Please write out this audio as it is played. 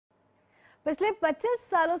पिछले 25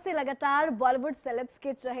 सालों से लगातार बॉलीवुड सेलेब्स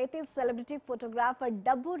के चहेते सेलिब्रिटी फोटोग्राफर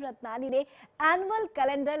डब्बू रत्नानी ने एनुअल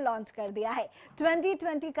कैलेंडर लॉन्च कर दिया है।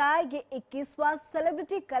 2020 का ये 21वां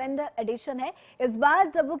सेलिब्रिटी कैलेंडर एडिशन है। इस बार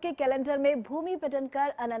डब्बू के कैलेंडर में भूमि पेडनेकर,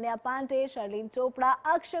 अनन्या पांडे, शर्लिन चोपड़ा,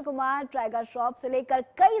 अक्षय कुमार, टाइगर श्रॉफ से लेकर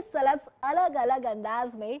कई सेलेब्स अलग अलग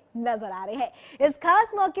अंदाज में नजर आ रहे हैं। इस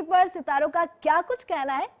खास मौके पर सितारों का क्या कुछ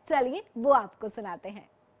कहना है, चलिए वो आपको सुनाते हैं।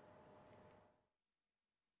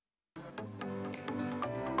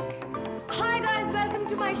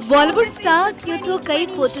 बॉलीवुड स्टार्स यूं तो कई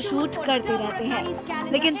फोटोशूट करते रहते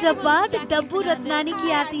हैं, लेकिन जब बात डब्बू रत्नानी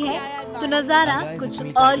की आती है तो नजारा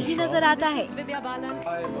कुछ और ही नजर आता है।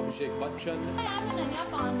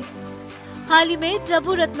 हाल ही में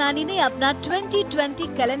डब्बू रत्नानी ने अपना 2020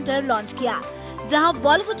 कैलेंडर लॉन्च किया, जहां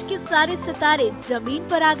बॉलीवुड के सारे सितारे जमीन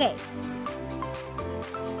पर आ गए।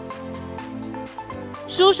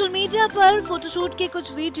 सोशल मीडिया पर फोटोशूट के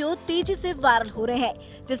कुछ वीडियो तेजी से वायरल हो रहे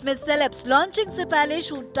हैं, जिसमें सेलेब्स लॉन्चिंग से पहले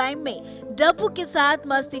शूट टाइम में डब्बू के साथ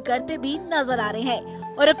मस्ती करते भी नजर आ रहे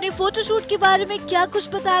हैं। और अपने फोटोशूट के बारे में क्या कुछ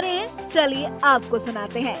बता रहे हैं, चलिए आपको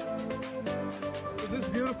सुनाते हैं। This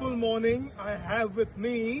beautiful morning, I have with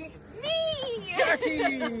me Jackie.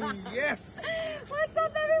 Yes. What's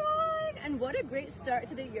up, everyone? And what a great start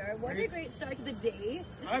to the year. What a great start to the day.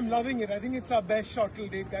 I'm loving it. I think it's our best shot till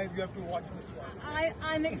date, guys. You have to watch this one.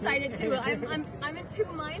 I'm excited too. I'm in two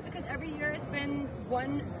minds because every year it's been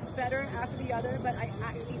one better after the other. But I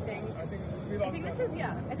actually think I think this is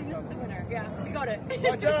the winner. Yeah, we got it.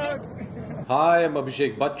 Watch out. Hi, I'm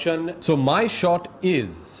Abhishek Bachchan. So my shot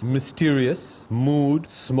is mysterious, mood,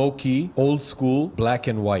 smoky, old school, black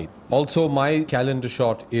and white. Also, my calendar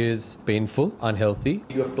shot is painful, unhealthy.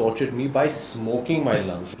 You have tortured me by smoking my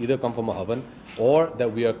lungs. Either come from a oven or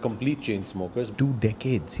that we are complete chain smokers. 2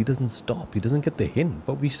 decades, he doesn't stop. He doesn't get the hint.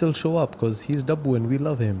 But we still show up because he's Dabbu and we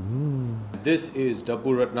love him. This is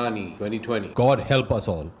Dabbu Ratnani 2020. God help us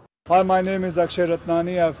all. Hi, my name is Akshay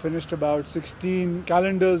Ratnani. I've finished about 16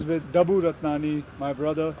 calendars with Dabbu Ratnani, my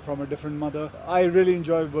brother from a different mother. I really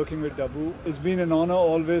enjoy working with Dabbu. It's been an honor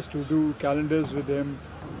always to do calendars with him.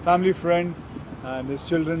 Family friend, and his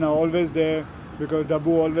children are always there because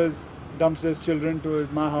Dabbu always dumps his children to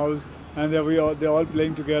my house, and they're all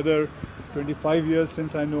playing together. 25 years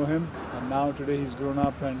since I know him, and now today he's grown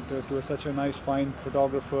up and to such a nice, fine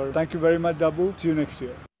photographer. Thank you very much, Dabbu. See you next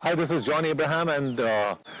year. Hi, this is John Abraham, and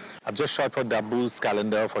I've just shot for Dabbu's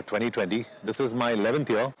calendar for 2020. This is my 11th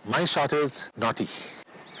year. My shot is naughty,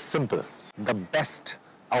 simple, the best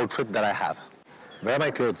outfit that I have. Where are my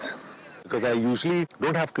clothes? Because I usually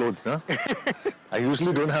don't have clothes, no? I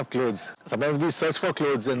usually don't have clothes. Sometimes we search for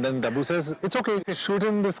clothes and then Dabbu says, it's okay, shoot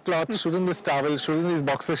in this cloth, shoot in this towel, shoot in these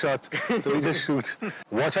boxer shorts. So we just shoot.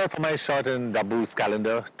 Watch out for my shot in Dabbu's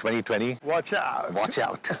calendar 2020. Watch out. Watch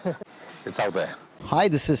out. It's out there. Hi,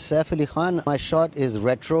 this is Saif Ali Khan. My shot is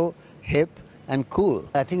retro, hip and cool.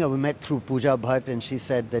 I think we met through Pooja Bhatt, and she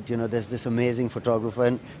said that, you know, there's this amazing photographer,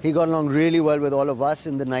 and he got along really well with all of us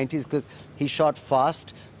in the 90s because he shot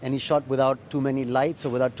fast and he shot without too many lights or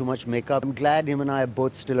without too much makeup. I'm glad him and I are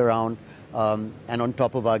both still around and on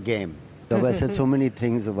top of our game. I said so many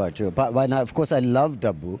things about you. But now, of course, I love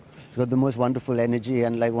Dabbu. He's got the most wonderful energy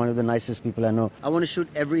and like one of the nicest people I know. I want to shoot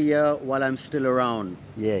every year while I'm still around.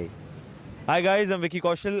 Yay. Hi guys, I'm Vicky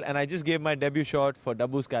Kaushal and I just gave my debut shot for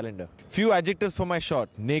Dabbu's calendar. Few adjectives for my shot: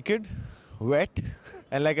 naked, wet,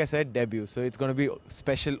 and like I said, debut. So it's going to be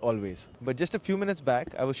special always. But just a few minutes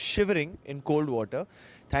back, I was shivering in cold water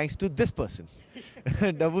thanks to this person.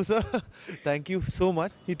 Dabbu sir, thank you so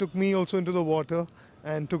much. He took me also into the water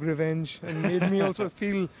and took revenge and made me also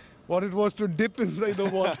feel what it was to dip inside the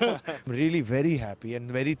water. I'm really very happy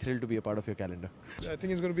and very thrilled to be a part of your calendar. I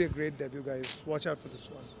think it's going to be a great debut, guys. Watch out for this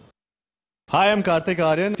one. Hi, I'm Karthik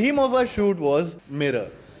Aryan. Theme of our shoot was mirror.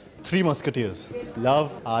 3 musketeers.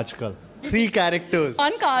 Love, Aajkal. 3 characters.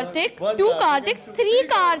 1 Karthik, 2 Kartiks, 3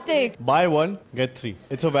 Karthik. Buy 1, get 3.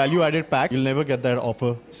 It's a value-added pack. You'll never get that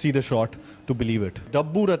offer. See the shot to believe it.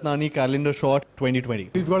 Dabbu Ratnani calendar shot 2020.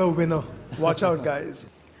 We've got a winner. Watch out, guys.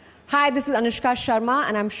 Hi, this is Anushka Sharma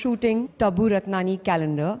and I'm shooting Dabbu Ratnani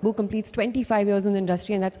calendar. Who completes 25 years in the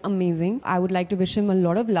industry, and that's amazing. I would like to wish him a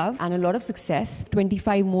lot of love and a lot of success.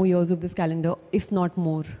 25 more years of this calendar, if not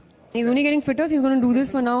more. He's only getting fitter, so he's going to do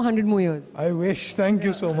this for now 100 more years. I wish. Thank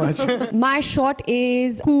you so much. My shot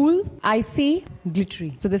is cool, icy,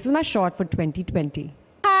 glittery. So this is my shot for 2020.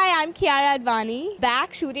 Hi, I'm Kiara Advani,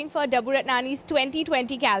 back shooting for Dabbu Ratnani's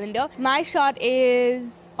 2020 calendar. My shot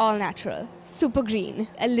is all natural, super green,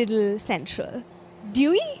 a little central.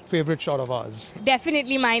 Dewy? Favorite shot of ours.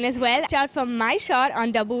 Definitely mine as well. Watch out for my shot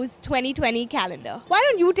on Dabbu's 2020 calendar. Why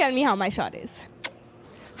don't you tell me how my shot is?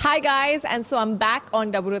 Hi guys, and so I'm back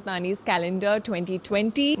on Dabbu Ratnani's calendar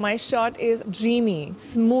 2020. My shot is dreamy,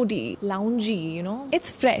 smoothie, loungy, you know. It's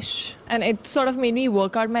fresh and it sort of made me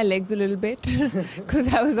work out my legs a little bit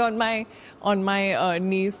because I was on my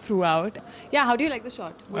knees throughout. Yeah, how do you like the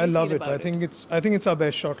shot? I love it. I think it's our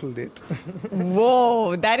best shot till date.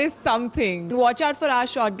 Whoa, that is something. Watch out for our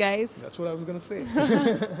shot, guys. That's what I was gonna say.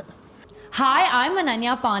 Hi, I'm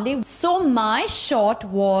Ananya Pandey. So my shot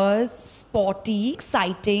was sporty,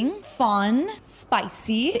 exciting, fun,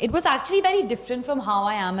 spicy. It was actually very different from how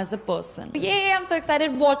I am as a person. Yay, I'm so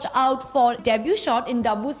excited. Watch out for debut shot in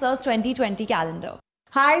Dabbu Sir's 2020 calendar.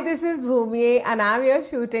 Hi, this is Bhumi and I'm here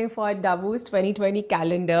shooting for Dabbu's 2020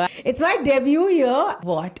 calendar. It's my debut year.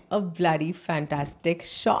 What a bloody fantastic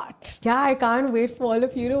shot. Yeah, I can't wait for all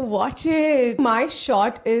of you to watch it. My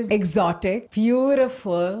shot is exotic,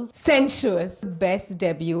 beautiful, sensuous. Best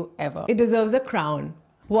debut ever. It deserves a crown.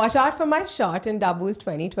 Watch out for my shot in Dabbu's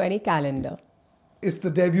 2020 calendar. It's the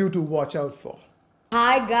debut to watch out for.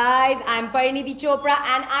 Hi guys, I'm Pariniti Chopra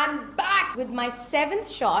and I'm back with my 7th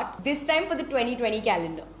shot, this time for the 2020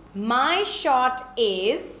 calendar. My shot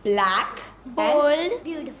is black, bold,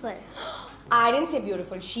 beautiful. I didn't say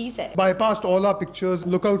beautiful, she said. Bypassed all our pictures.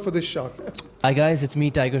 Look out for this shot. Hi guys, it's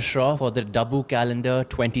me Tiger Shroff for the Dabbu calendar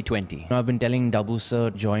 2020. I've been telling Dabbu sir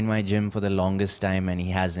join my gym for the longest time and he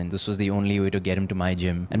hasn't. This was the only way to get him to my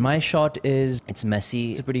gym. And my shot is, it's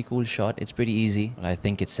messy. It's a pretty cool shot. It's pretty easy. I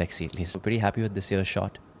think it's sexy at least. I'm pretty happy with this year's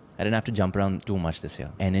shot. I didn't have to jump around too much this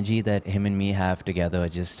year. Energy that him and me have together,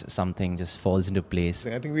 just something just falls into place.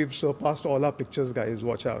 I think we've surpassed all our pictures, guys.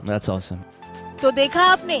 Watch out. That's awesome. तो देखा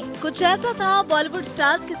आपने, कुछ ऐसा था Bollywood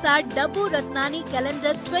stars के साथ डब्बू Ratnani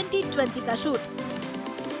calendar 2020 का shoot.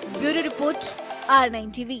 Bureau report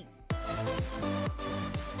R9 TV।